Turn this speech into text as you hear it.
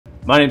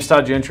My name's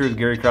Todd Gentry with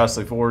Gary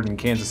Crossley Ford in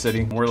Kansas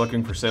City. We're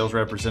looking for sales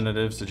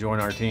representatives to join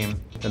our team,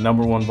 the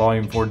 #1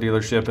 volume Ford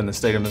dealership in the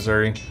state of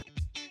Missouri.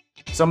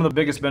 Some of the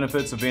biggest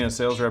benefits of being a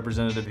sales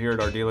representative here at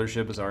our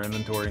dealership is our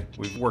inventory.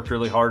 We've worked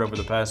really hard over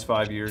the past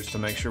 5 years to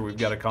make sure we've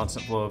got a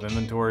constant flow of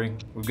inventory.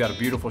 We've got a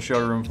beautiful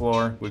showroom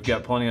floor. We've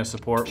got plenty of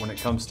support when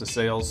it comes to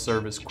sales,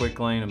 service, quick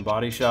lane, and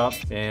body shop.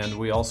 And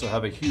we also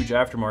have a huge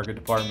aftermarket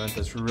department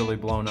that's really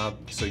blown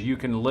up. So you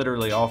can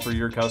literally offer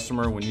your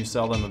customer, when you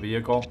sell them a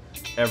vehicle,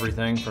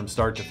 everything from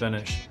start to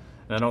finish.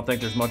 And I don't think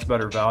there's much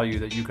better value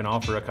that you can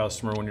offer a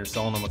customer when you're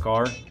selling them a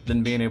car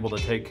than being able to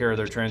take care of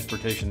their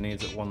transportation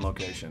needs at one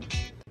location.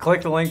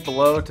 Click the link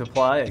below to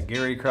apply at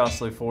Gary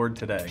Crossley Ford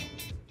today.